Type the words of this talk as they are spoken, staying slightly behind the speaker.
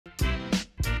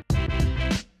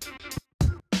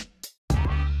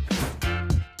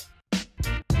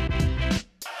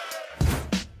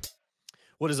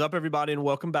What is up, everybody, and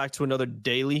welcome back to another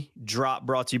daily drop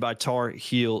brought to you by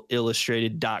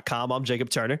TarHeelIllustrated.com. I'm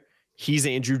Jacob Turner. He's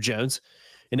Andrew Jones.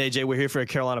 And AJ, we're here for a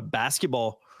Carolina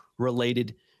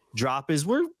basketball-related drop.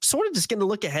 We're sort of just going to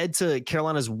look ahead to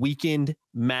Carolina's weekend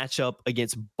matchup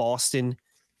against Boston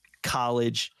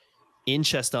College in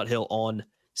Chestnut Hill on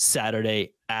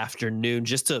Saturday afternoon.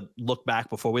 Just to look back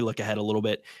before we look ahead a little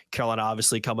bit, Carolina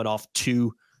obviously coming off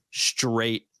 2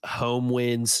 straight home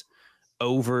wins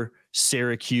over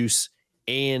Syracuse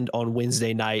and on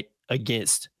Wednesday night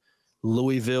against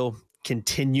Louisville.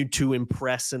 Continued to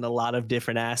impress in a lot of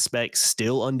different aspects,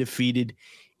 still undefeated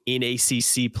in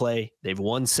ACC play. They've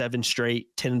won 7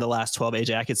 straight, 10 of the last 12.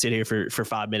 AJ, I could sit here for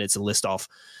 5 minutes and list off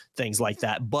things like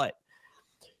that. But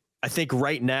I think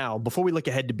right now, before we look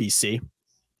ahead to BC,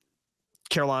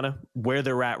 Carolina, where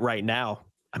they're at right now,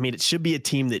 I mean, it should be a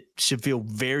team that should feel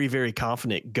very, very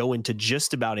confident going to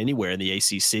just about anywhere in the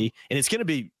ACC. And it's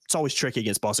always tricky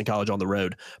against Boston College on the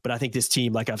road. But I think this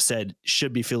team, like I've said,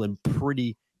 should be feeling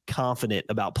pretty confident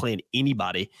about playing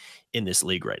anybody in this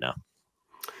league right now.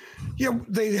 Yeah,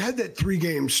 they had that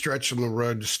 3-game stretch on the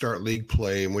road to start league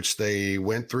play in which they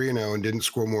went 3-0 and didn't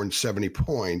score more than 70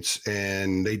 points.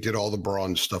 And they did all the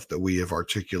bronze stuff that we have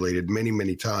articulated many,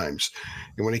 many times.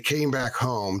 And when they came back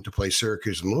home to play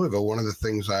Syracuse and Louisville, one of the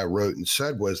things I wrote and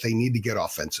said was they need to get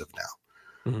offensive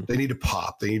now. Mm-hmm. They need to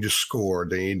pop. They need to score.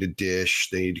 They need to dish.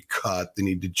 They need to cut. They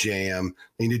need to jam.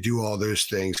 They need to do all those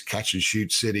things, catch and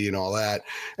shoot city and all that.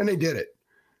 And they did it.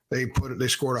 They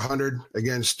scored 100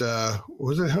 against,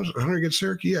 was it 100 against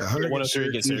Syracuse? Yeah, 100 against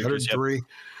Syracuse, 103. Yep.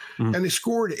 Mm-hmm. And they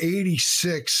scored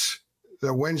 86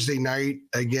 the Wednesday night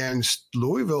against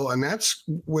Louisville. And that's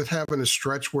with having a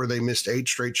stretch where they missed 8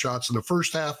 straight shots in the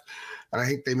first half. And I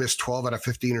think they missed 12 out of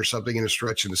 15 or something in a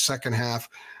stretch in the second half.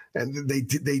 And they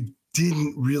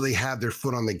didn't really have their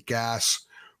foot on the gas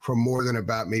for more than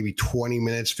about maybe 20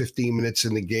 minutes, 15 minutes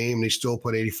in the game. They still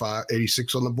put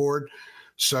 86 on the board.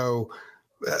 So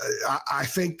I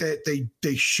think that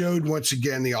they showed once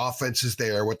again the offense is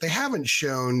there. What they haven't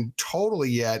shown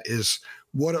totally yet is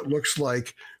what it looks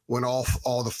like when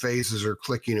all the phases are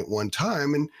clicking at one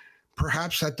time. And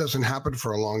perhaps that doesn't happen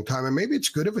for a long time. And maybe it's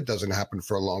good if it doesn't happen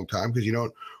for a long time because you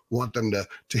don't want them to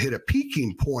hit a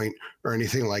peaking point or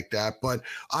anything like that. But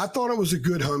I thought it was a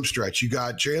good home stretch. You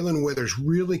got Jalen Withers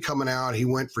really coming out. He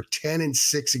went for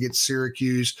 10-6 against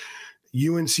Syracuse.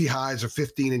 UNC highs of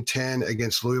 15-10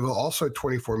 against Louisville, also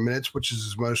 24 minutes, which is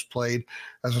his most played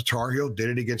as a Tar Heel.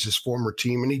 Did it against his former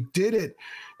team, and he did it.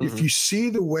 Mm-hmm. If you see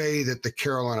the way that the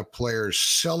Carolina players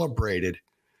celebrated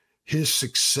his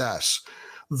success,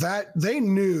 that they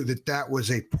knew that was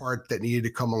a part that needed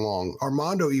to come along.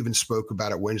 Armando even spoke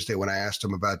about it Wednesday when I asked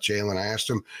him about Jalen. I asked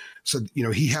him, said,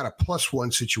 he had a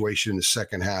 +1 situation in the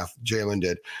second half, Jalen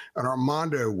did, and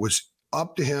Armando was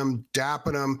up to him,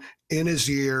 dapping him in his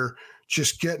ear,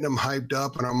 just getting him hyped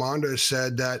up. And Armando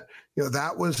said that,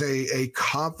 that was a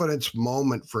confidence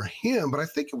moment for him. But I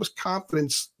think it was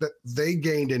confidence that they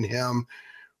gained in him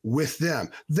with them.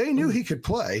 They knew he could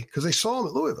play because they saw him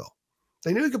at Louisville.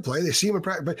 They knew he could play. They see him in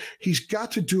practice, but he's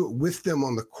got to do it with them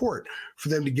on the court for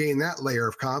them to gain that layer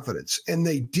of confidence. And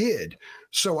they did.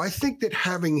 So I think that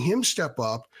having him step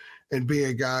up and be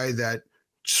a guy that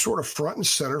sort of front and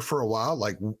center for a while,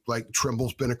 like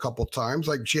Trimble's been a couple times,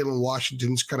 like Jalen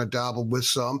Washington's kind of dabbled with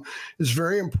some, is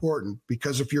very important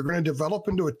because if you're going to develop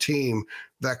into a team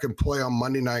that can play on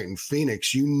Monday night in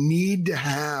Phoenix, you need to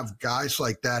have guys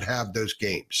like that have those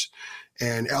games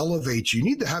and elevate. You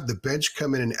need to have the bench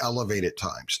come in and elevate at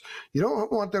times. You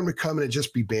don't want them to come in and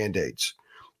just be Band-Aids.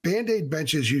 Band-Aid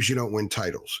benches usually don't win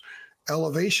titles.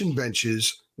 Elevation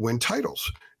benches win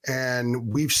titles. And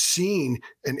we've seen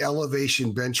an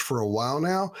elevation bench for a while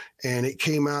now, and it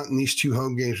came out in these 2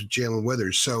 home games with Jalen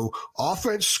Withers. So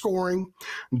offense scoring,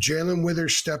 Jalen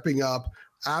Withers stepping up,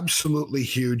 absolutely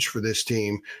huge for this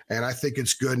team. And I think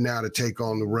it's good now to take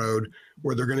on the road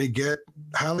where they're going to get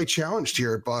highly challenged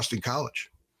here at Boston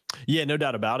College. Yeah, no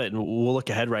doubt about it. And we'll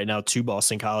look ahead right now to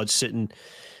Boston College sitting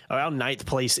around 9th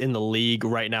place in the league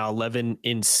right now,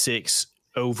 11-6.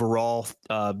 Overall,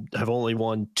 have only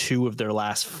won 2 of their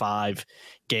last 5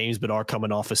 games, but are coming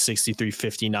off a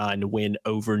 63-59 win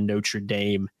over Notre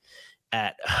Dame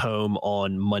at home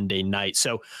on Monday night.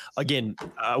 So again,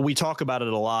 we talk about it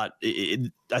a lot.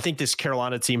 I think this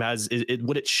Carolina team has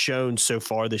what it's shown so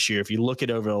far this year. If you look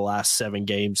at over the last 7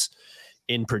 games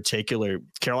in particular,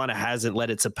 Carolina hasn't let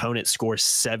its opponent score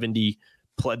 70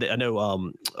 I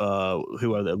know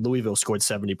Louisville scored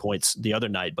 70 points the other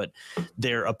night, but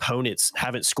their opponents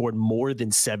haven't scored more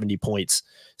than 70 points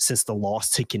since the loss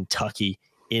to Kentucky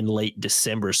in late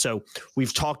December. So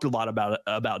we've talked a lot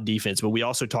about defense, but we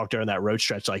also talked during that road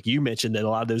stretch, like you mentioned, that a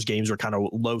lot of those games were kind of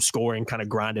low scoring, kind of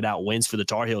grinded out wins for the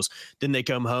Tar Heels. Then they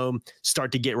come home,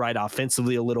 start to get right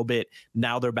offensively a little bit.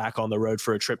 Now they're back on the road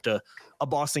for a trip to a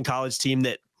Boston College team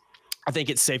that I think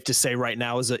it's safe to say right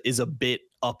now is a bit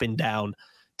up and down,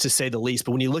 to say the least.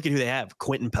 But when you look at who they have,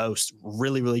 Quentin Post,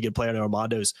 really, really good player. And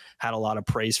Armando's had a lot of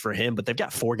praise for him, but they've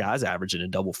got 4 guys averaging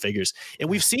in double figures. And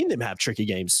we've seen them have tricky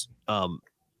games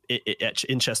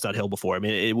in Chestnut Hill before. I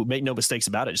mean, it would make no mistakes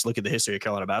about it. Just look at the history of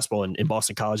Carolina basketball and in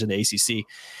Boston College and the ACC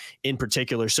in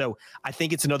particular. So I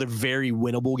think it's another very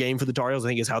winnable game for the Tar Heels. I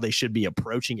think is how they should be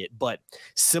approaching it. But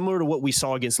similar to what we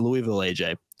saw against Louisville,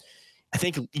 AJ, I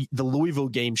think the Louisville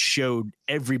game showed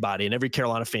everybody and every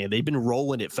Carolina fan, they've been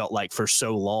rolling, it felt like, for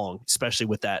so long, especially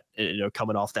with that,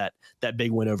 coming off that big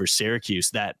win over Syracuse,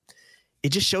 that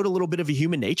it just showed a little bit of a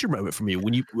human nature moment for me.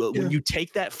 When you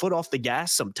take that foot off the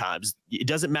gas, sometimes it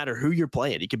doesn't matter who you're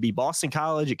playing. It could be Boston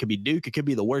College, it could be Duke, it could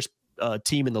be the worst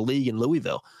team in the league in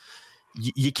Louisville.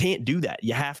 You can't do that.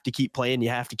 You have to keep playing. You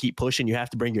have to keep pushing. You have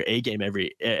to bring your A game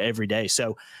every day.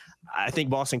 So I think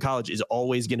Boston College is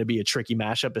always going to be a tricky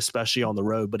matchup, especially on the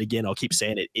road. But again, I'll keep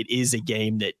saying it. It is a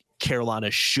game that Carolina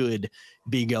should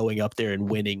be going up there and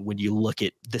winning when you look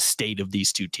at the state of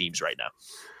these two teams right now.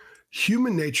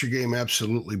 Human nature game,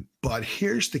 absolutely. But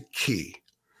here's the key.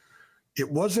 It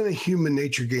wasn't a human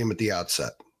nature game at the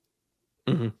outset.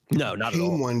 Mm-hmm. No, not at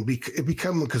all. It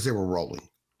became one because they were rolling.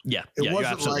 Yeah. It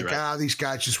wasn't like, right. These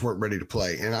guys just weren't ready to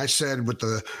play. And I said with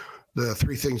the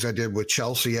 3 things I did with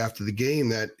Chelsea after the game,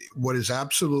 that what is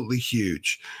absolutely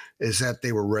huge is that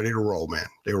they were ready to roll, man.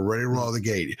 They were ready to roll the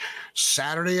gate.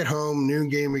 Saturday at home, noon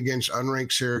game against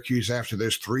unranked Syracuse after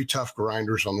those 3 tough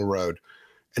grinders on the road,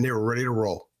 and they were ready to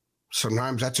roll.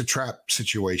 Sometimes that's a trap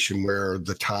situation where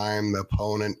the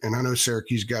opponent, and I know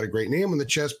Syracuse got a great name on the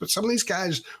chest, but some of these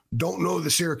guys don't know the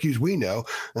Syracuse we know,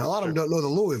 and a lot of them don't know the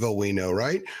Louisville we know,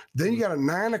 right? Then you got a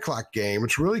 9:00 game.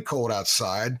 It's really cold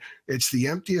outside. It's the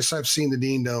emptiest I've seen the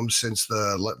Dean Dome since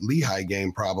the Lehigh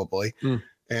game, probably.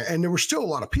 And there were still a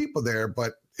lot of people there,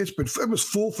 but it was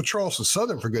full for Charleston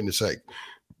Southern, for goodness sake.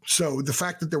 So the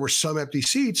fact that there were some empty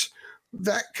seats,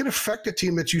 that can affect a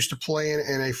team that's used to playing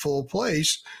in a full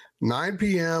place. 9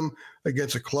 p.m.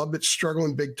 against a club that's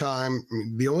struggling big time. I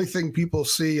mean, the only thing people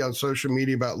see on social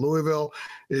media about Louisville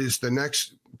is the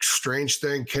next strange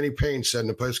thing Kenny Payne said in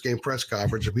the post-game press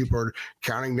conference, and people are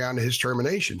counting down to his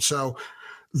termination. So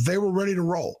they were ready to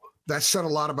roll. That said a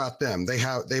lot about them. They've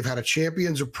had a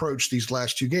champion's approach these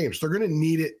last 2 games. They're going to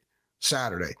need it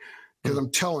Saturday because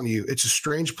I'm telling you, it's a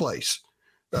strange place.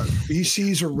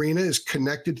 BC's arena is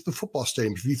connected to the football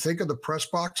stadium. If you think of the press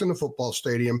box in the football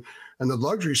stadium and the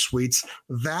luxury suites,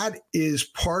 that is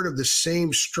part of the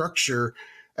same structure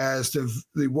as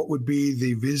what would be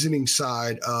the visiting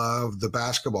side of the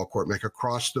basketball court, like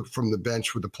across from the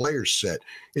bench where the players sit.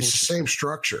 It's the same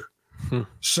structure.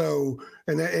 So,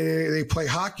 and they play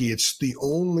hockey. It's the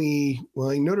only,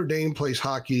 Notre Dame plays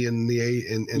hockey in the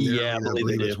I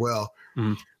believe as well.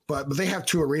 Mm-hmm. But they have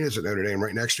 2 arenas at Notre Dame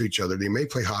right next to each other. They may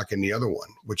play hockey in the other one,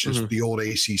 which is the old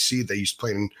ACC they used to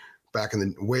play in back in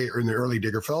the early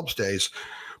Digger Phelps days.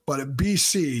 But at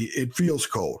BC, it feels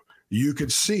cold. You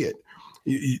could see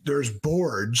it. There's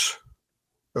boards.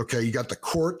 Okay, you got the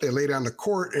court. They lay down the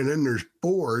court, and then there's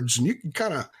boards, and you can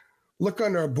kind of look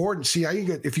under a board and see how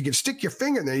if you can stick your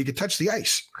finger in there, you can touch the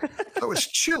ice. So it's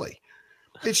chilly.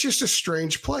 It's just a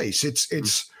strange place.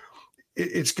 It's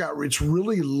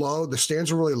really low. The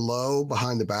stands are really low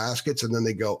behind the baskets, and then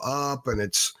they go up, and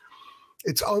it's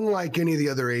unlike any of the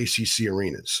other ACC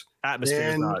arenas. Atmosphere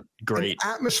is not great.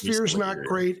 Atmosphere is not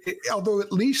great, although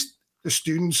at least the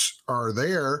students are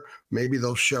there. Maybe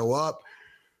they'll show up.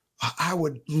 I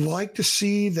would like to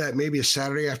see that maybe a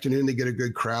Saturday afternoon they get a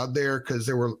good crowd there, because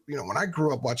there were, when I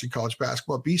grew up watching college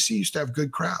basketball, BC used to have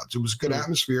good crowds. It was a good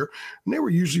atmosphere, and they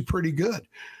were usually pretty good.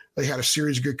 They had a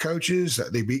series of good coaches.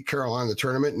 They beat Carolina in the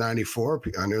tournament in '94.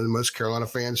 I know most Carolina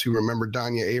fans who remember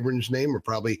Donya Abrams' name are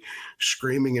probably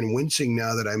screaming and wincing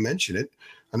now that I mention it.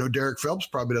 I know Derek Phelps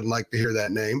probably doesn't like to hear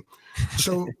that name.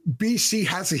 So BC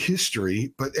has a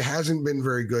history, but it hasn't been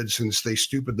very good since they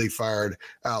stupidly fired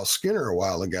Al Skinner a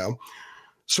while ago.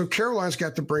 So Carolina's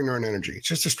got to bring their own energy. It's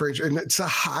just a strange, and it's a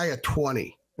high of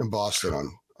 20 in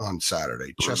Boston on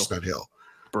Saturday, brutal. Chestnut Hill.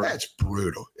 That's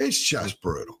brutal. It's just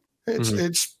brutal.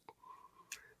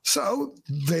 So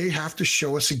they have to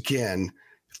show us again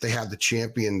if they have the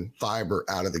champion fiber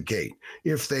out of the gate.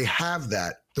 If they have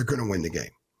that, they're going to win the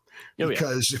game.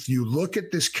 Because if you look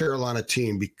at this Carolina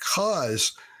team,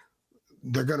 because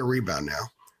they're going to rebound now,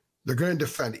 they're going to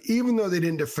defend, even though they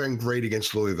didn't defend great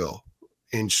against Louisville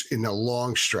in a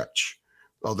long stretch.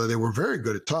 although they were very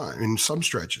good at time in some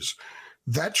stretches.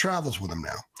 That travels with them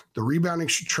now. The rebounding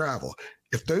should travel.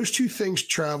 If those two things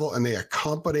travel and they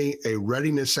accompany a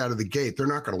readiness out of the gate, they're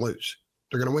not going to lose.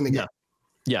 They're going to win the game.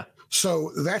 Yeah.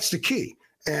 So that's the key.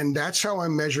 And that's how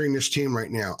I'm measuring this team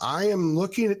right now. I am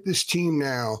looking at this team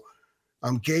now.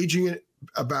 I'm gauging it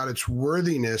about its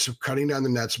worthiness of cutting down the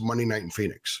nets Monday night in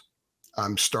Phoenix.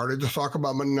 I'm started to talk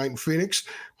about Monday night in Phoenix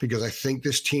because I think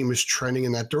this team is trending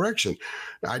in that direction.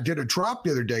 I did a drop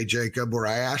the other day, Jacob, where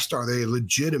I asked, are they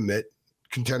legitimate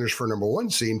contenders for number one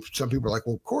seed? Some people are like,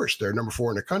 well, of course, they're number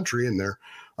 4 in the country and they're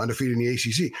undefeated in the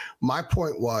ACC. My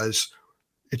point was,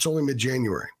 it's only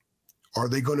mid-January. Are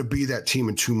they going to be that team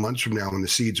in 2 months from now when the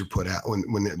seeds are put out,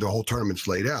 when the whole tournament's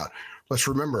laid out? Let's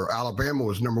remember, Alabama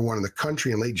was number 1 in the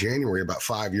country in late January about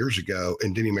 5 years ago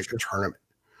and didn't even make the tournament.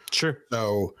 Sure.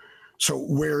 So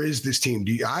where is this team?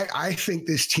 I think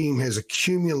this team has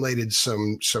accumulated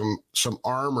some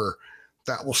armor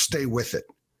that will stay with it.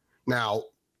 Now,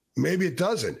 maybe it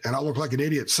doesn't, and I'll look like an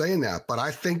idiot saying that, but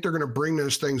I think they're going to bring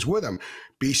those things with them.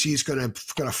 BC is going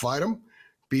to fight them.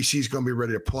 BC is going to be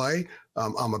ready to play.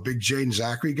 I'm a big Jaden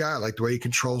Zachary guy. I like the way he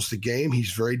controls the game.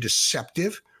 He's very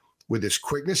deceptive with his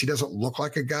quickness. He doesn't look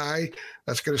like a guy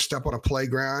that's going to step on a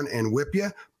playground and whip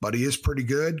you, but he is pretty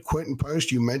good. Quentin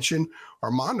Post, you mentioned,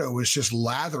 Armando was just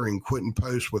lathering Quentin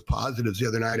Post with positives the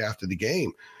other night after the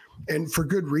game. And for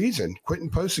good reason. Quentin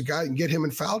Post, a guy can get him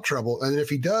in foul trouble. And if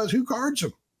he does, who guards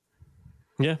him?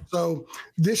 Yeah. So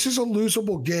this is a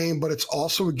losable game, but it's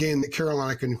also a game that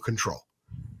Carolina can control.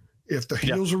 If the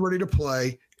Heels are ready to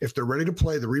play, if they're ready to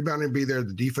play, the rebounding will be there,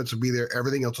 the defense will be there,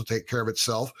 everything else will take care of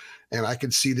itself. And I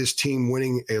could see this team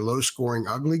winning a low-scoring,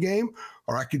 ugly game,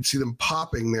 or I could see them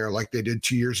popping there like they did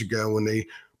 2 years ago when they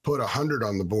put 100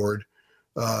 on the board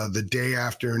the day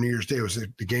after New Year's Day.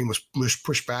 The game was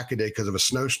pushed back a day because of a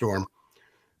snowstorm,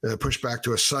 pushed back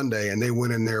to a Sunday, and they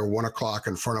went in there 1 o'clock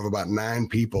in front of about 9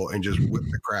 people and just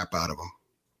whipped the crap out of them.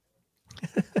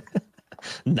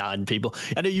 9 people.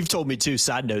 I know you've told me too,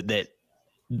 side note, that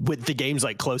with the games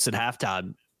like close at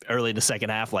halftime, early in the second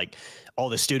half, like all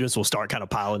the students will start kind of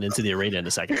piling into the arena in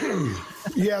the second.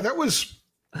 Yeah, it was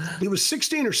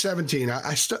 16 or 17.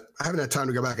 I haven't had time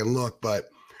to go back and look, but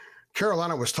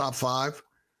Carolina was top 5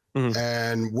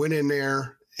 and went in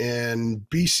there, and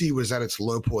BC was at its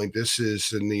low point. This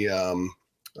is in the I'm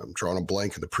drawing a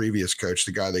blank of the previous coach,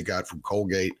 the guy they got from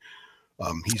Colgate.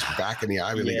 He's back in the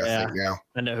Ivy League, I think, now.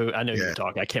 I know who you're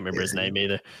talking. I can't remember his name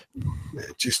either.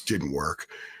 It just didn't work.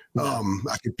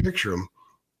 I could picture him.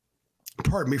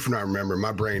 Pardon me for not remembering.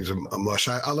 My brain's a mush.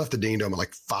 I left the Dean Dome at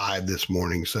like 5 this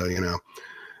morning, so you know.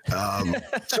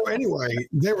 So anyway,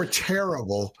 they were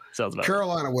terrible.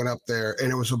 Carolina went up there,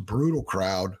 and it was a brutal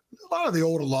crowd. A lot of the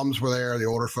old alums were there. The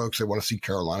older folks, they want to see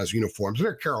Carolina's uniforms.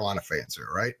 They're Carolina fans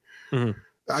there, right? Mm-hmm.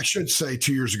 I should say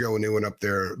 2 years ago when they went up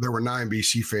there were 9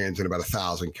 BC fans and about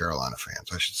 1,000 Carolina fans.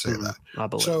 I should say that. I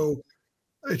believe. So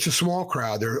it's a small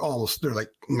crowd. They're like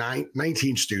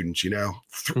 19 students, you know,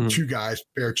 2 guys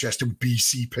bare chested,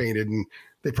 BC painted, and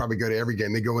they probably go to every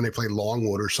game. They go when they play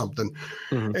Longwood or something.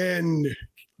 And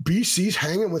BC's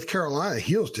hanging with Carolina.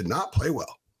 Heels did not play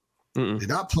well. Did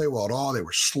not play well at all. They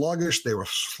were sluggish. They were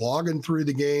slogging through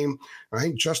the game. I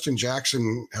think Justin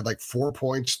Jackson had like 4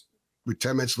 points with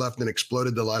 10 minutes left and then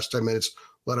exploded the last 10 minutes,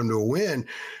 led them to a win.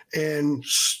 And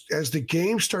as the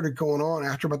game started going on,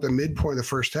 after about the midpoint of the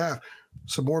first half,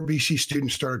 some more BC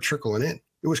students started trickling in.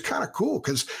 It was kind of cool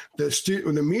because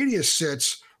when the media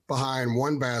sits behind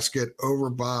one basket over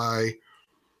by,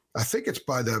 I think it's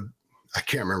by I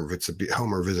can't remember if it's the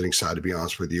home or visiting side, to be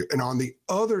honest with you. And on the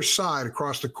other side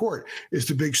across the court is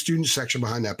the big student section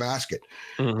behind that basket.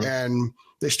 And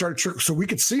they started so we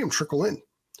could see them trickle in.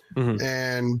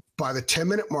 And by the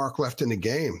 10-minute mark left in the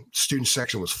game, student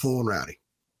section was full and rowdy.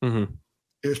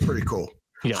 It was pretty cool.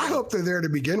 Yeah. I hope they're there to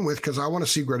begin with because I want to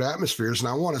see great atmospheres, and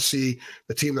I want to see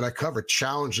the team that I cover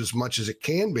challenged as much as it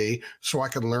can be so I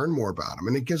can learn more about them.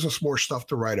 And it gives us more stuff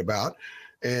to write about.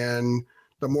 And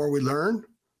the more we learn,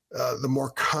 the more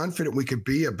confident we could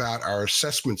be about our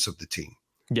assessments of the team.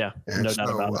 Yeah, and no doubt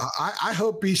about it. I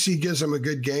hope BC gives them a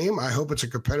good game. I hope it's a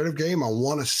competitive game. I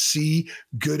want to see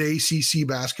good ACC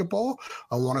basketball.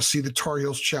 I want to see the Tar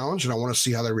Heels challenge, and I want to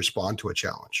see how they respond to a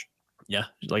challenge. Yeah,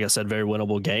 like I said, very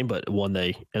winnable game, but one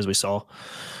they, as we saw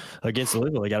against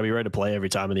Louisville, they got to be ready to play every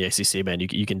time in the ACC, man.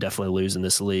 You can definitely lose in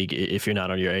this league if you're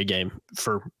not on your A game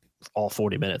for all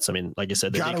 40 minutes. I mean, like I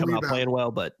said, they didn't come out playing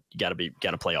well, but you got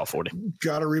to play all 40.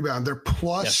 Got to rebound. They're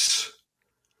plus. Yeah.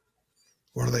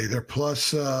 What are they? They're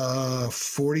plus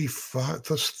 45,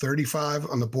 plus 35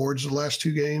 on the boards the last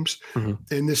 2 games.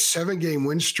 In this 7-game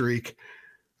win streak,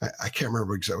 I can't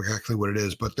remember exactly what it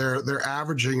is, but they're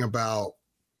averaging about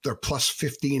they're plus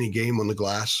 15 a game on the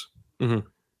glass. Mm-hmm.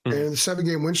 Mm-hmm. And in the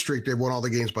 7-game win streak, they've won all the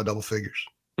games by double figures.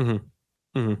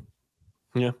 Mm-hmm.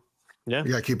 Mm-hmm. Yeah.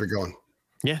 You got to keep it going.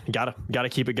 Yeah, gotta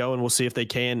keep it going. We'll see if they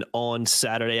can on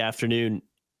Saturday afternoon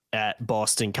at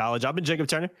Boston College. I've been Jacob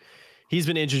Turner. He's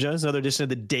been Andrew Jones. Another edition of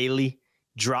the Daily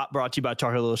Drop brought to you by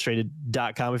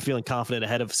TarHeelIllustrated.com. If you're feeling confident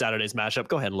ahead of Saturday's matchup,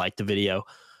 go ahead and like the video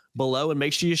below and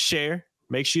make sure you share,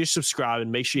 make sure you subscribe,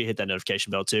 and make sure you hit that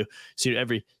notification bell too. So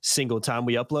every single time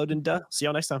we upload, and see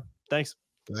y'all next time. Thanks.